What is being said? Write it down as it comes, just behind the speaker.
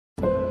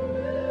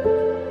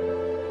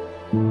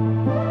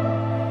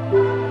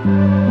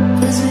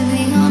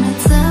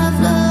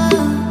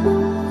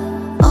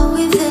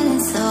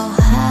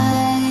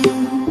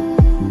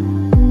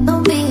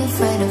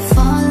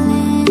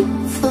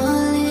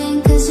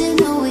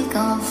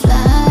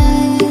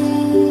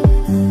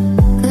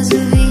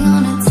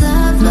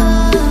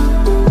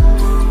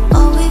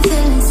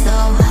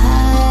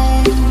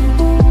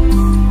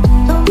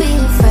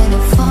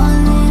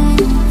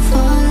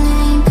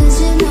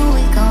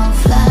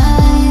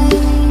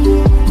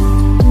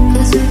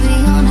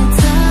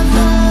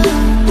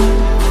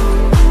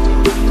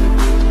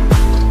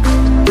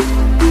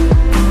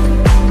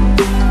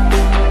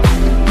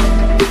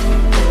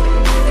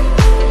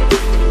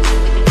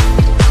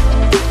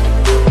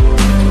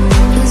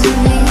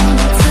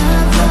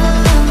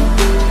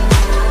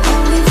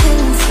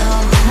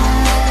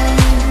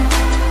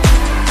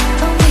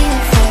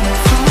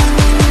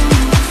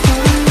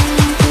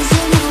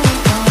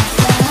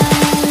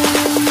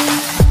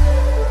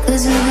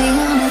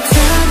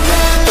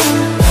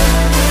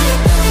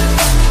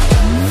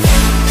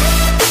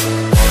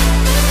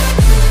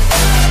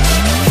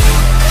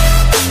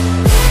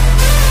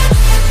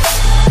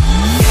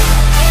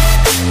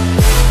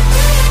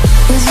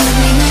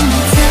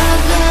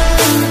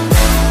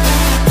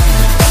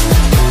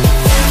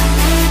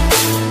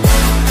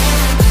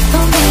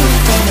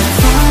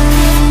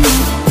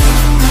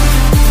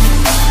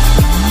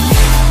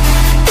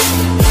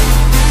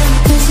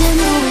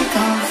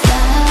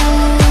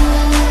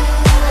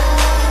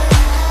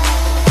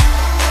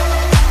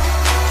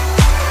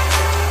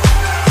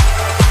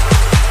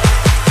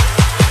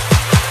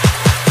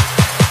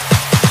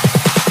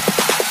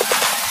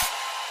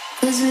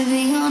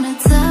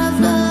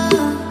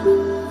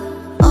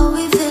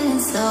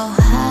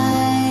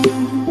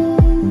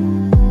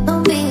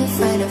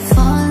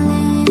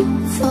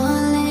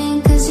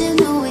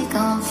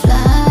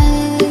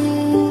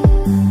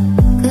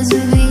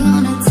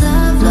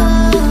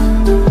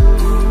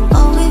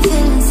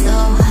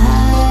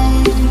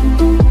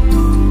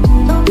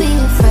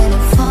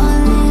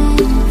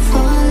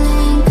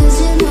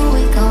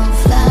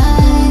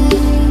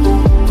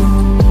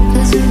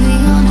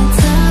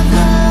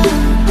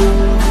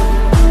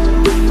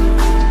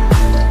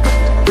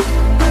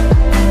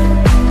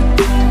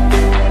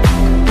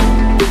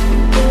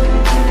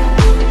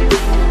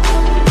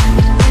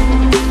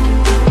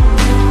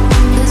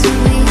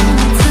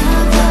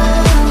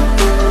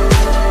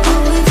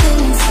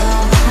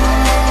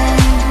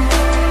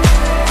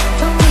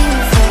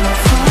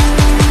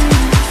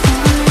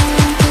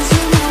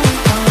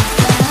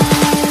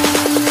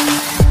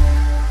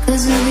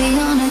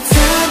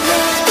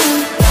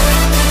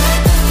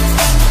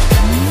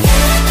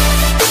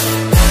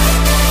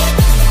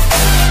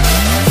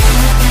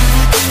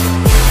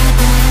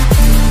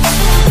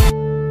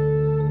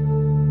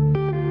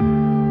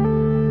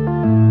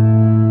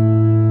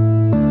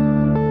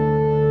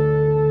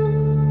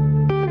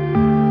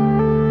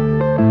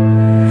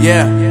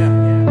Yeah.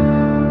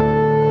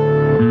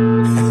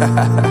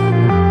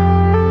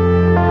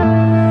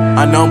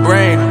 Unknown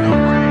Brain,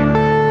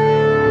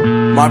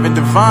 Marvin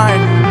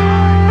Divine.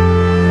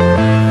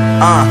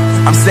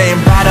 I'm saying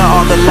bye to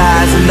all the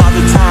lies and all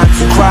the times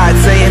you cried,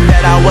 saying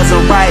that I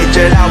wasn't right,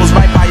 yet I was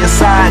right by your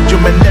side. You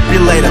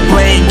manipulator,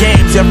 playing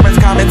games, your friends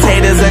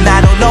commentators, and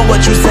I don't know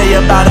what you say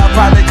about our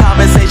private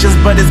conversations,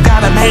 but it's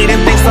got them hating.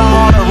 Thanks to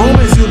all the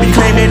rumors you be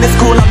claiming. It's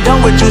cool, I'm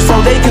done with you, so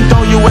they can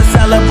throw you a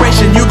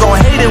celebration. You gon'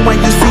 hate it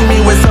when you see me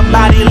with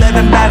somebody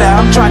living better.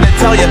 I'm trying to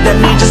tell you that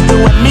me just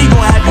doing me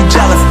gon' have you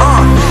jealous.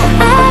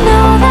 I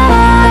know that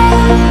I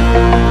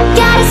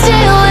gotta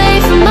stay away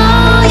from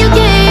all your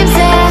games,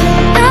 yeah.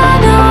 I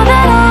know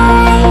that I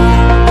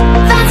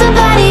found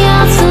somebody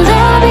else to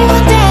love me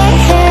one day,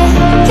 yeah.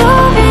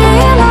 You'll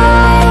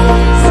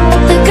realize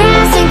the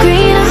grass ain't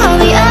greener on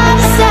the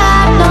other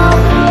side, no.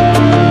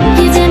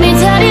 You did me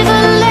dirty for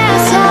the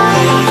last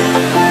time,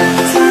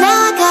 so now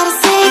I gotta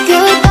say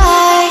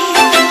goodbye.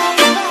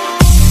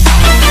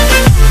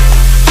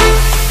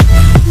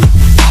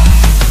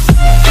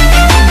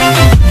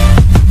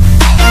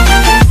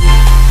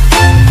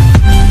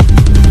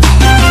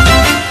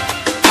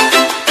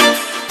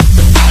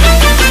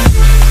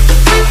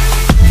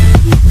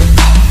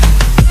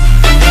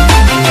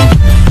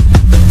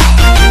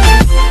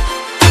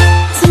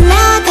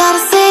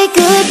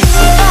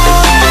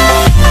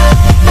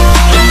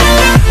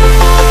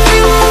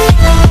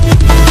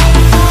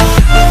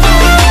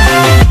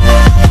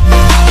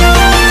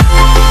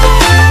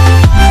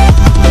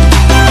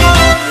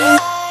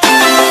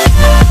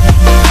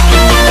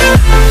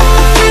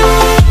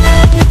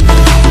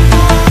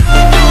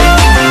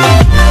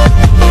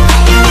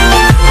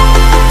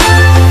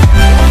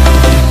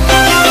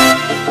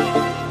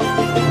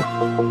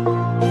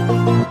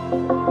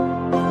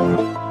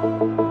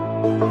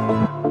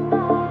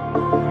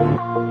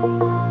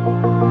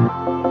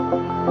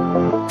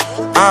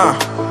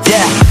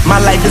 Yeah, my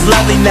life is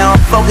lovely now, I'm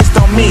focused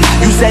on me.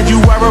 You said you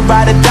were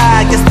about to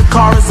die, I guess the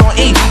car is on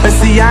E. But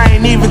see, I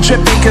ain't even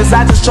tripping, cause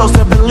I just chose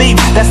to believe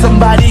that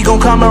somebody gon'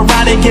 come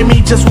around and give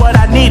me just what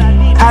I need.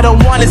 I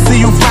don't wanna see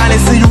you finding,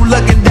 see you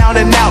looking down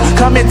and out,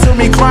 coming to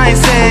me crying,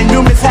 saying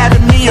you miss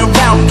having me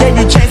around. Gave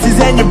you chances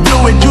and you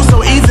blew it, you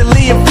so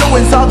easily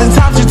influenced. All the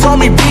times you told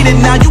me beat it,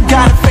 now you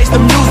gotta face the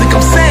music.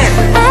 I'm saying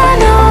I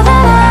know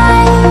that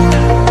I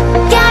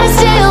gotta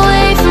stay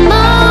away from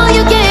all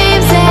your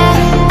games, yeah.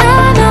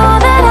 I know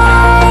that I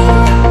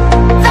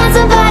found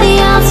somebody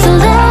else to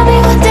love me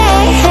one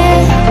day, yeah.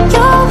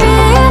 You'll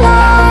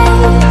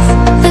realize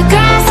the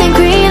grass ain't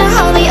greener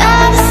on the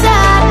other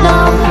side, no.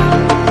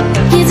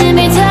 You did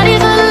me dirty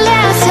for the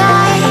last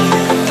time,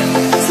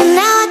 so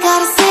now I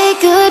gotta say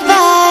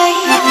goodbye.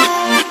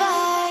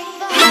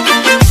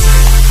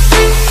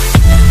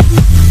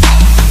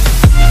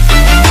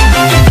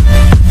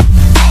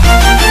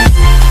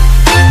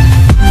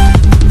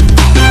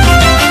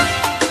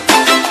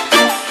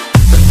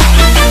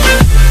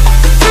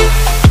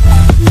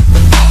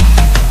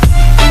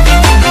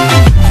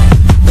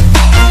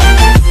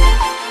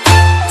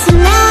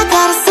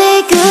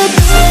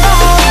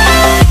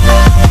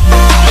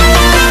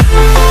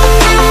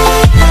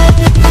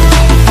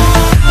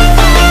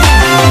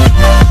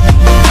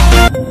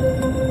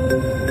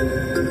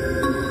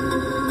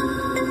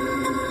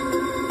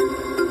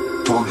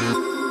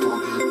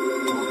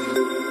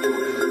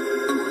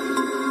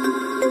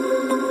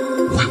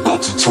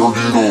 about to turn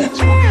it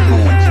up.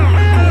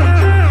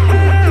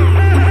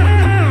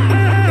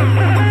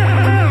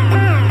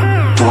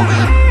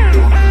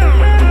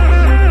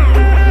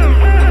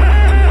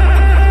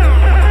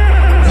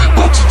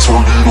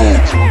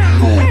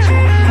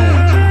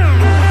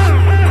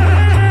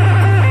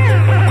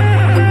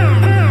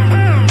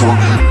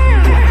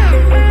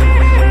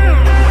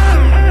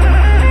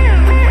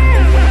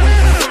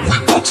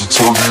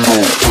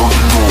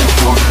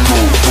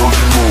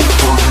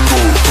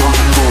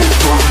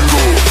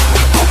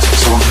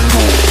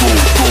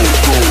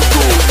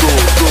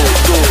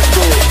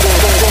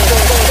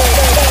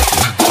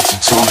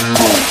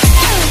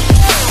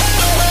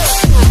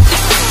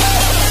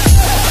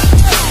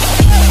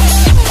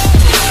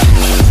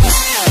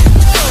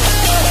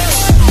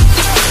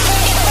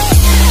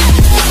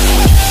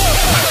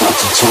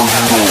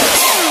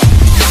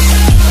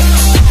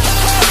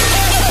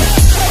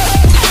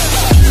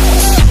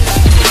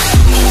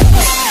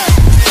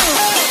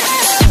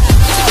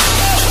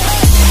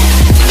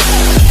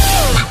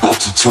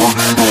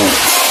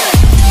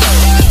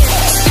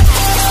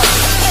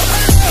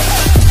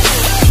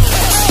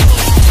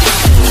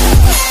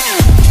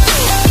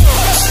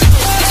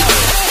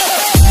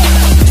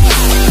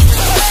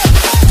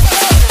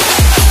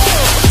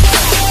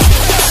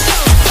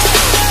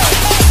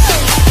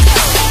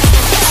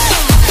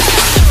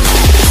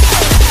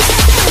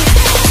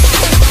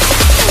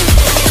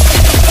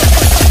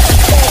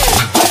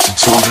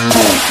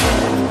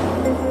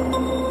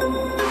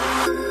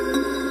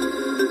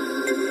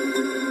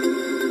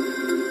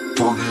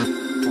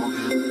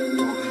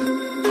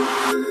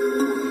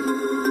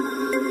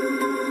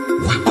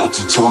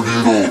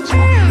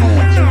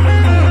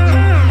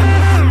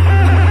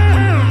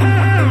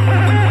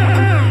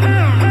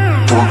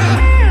 Turn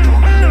it.